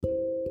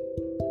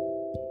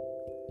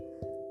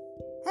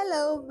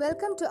Hello,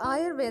 welcome to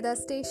Ayurveda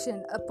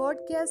Station, a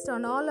podcast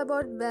on all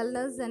about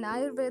wellness and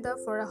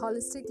Ayurveda for a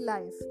holistic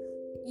life.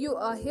 You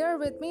are here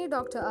with me,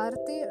 Dr.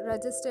 Arati,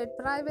 registered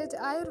private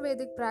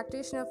Ayurvedic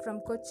practitioner from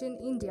Cochin,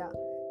 India.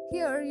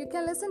 Here, you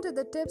can listen to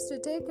the tips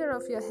to take care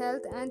of your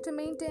health and to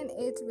maintain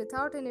it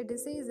without any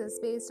diseases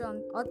based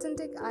on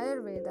authentic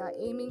Ayurveda,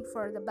 aiming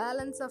for the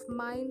balance of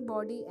mind,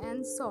 body,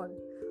 and soul.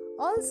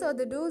 Also,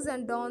 the do's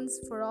and don'ts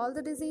for all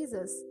the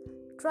diseases.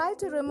 Try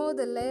to remove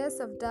the layers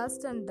of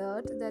dust and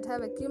dirt that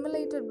have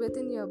accumulated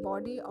within your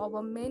body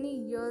over many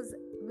years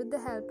with the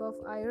help of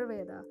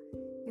Ayurveda.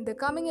 In the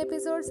coming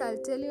episodes,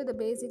 I'll tell you the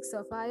basics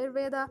of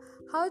Ayurveda,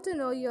 how to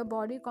know your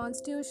body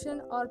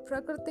constitution or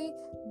Prakriti,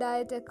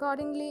 diet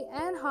accordingly,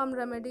 and home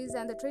remedies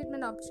and the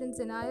treatment options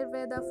in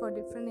Ayurveda for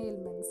different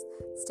ailments.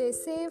 Stay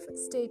safe,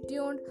 stay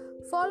tuned.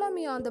 Follow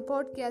me on the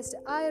podcast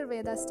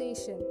Ayurveda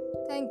Station.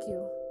 Thank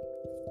you.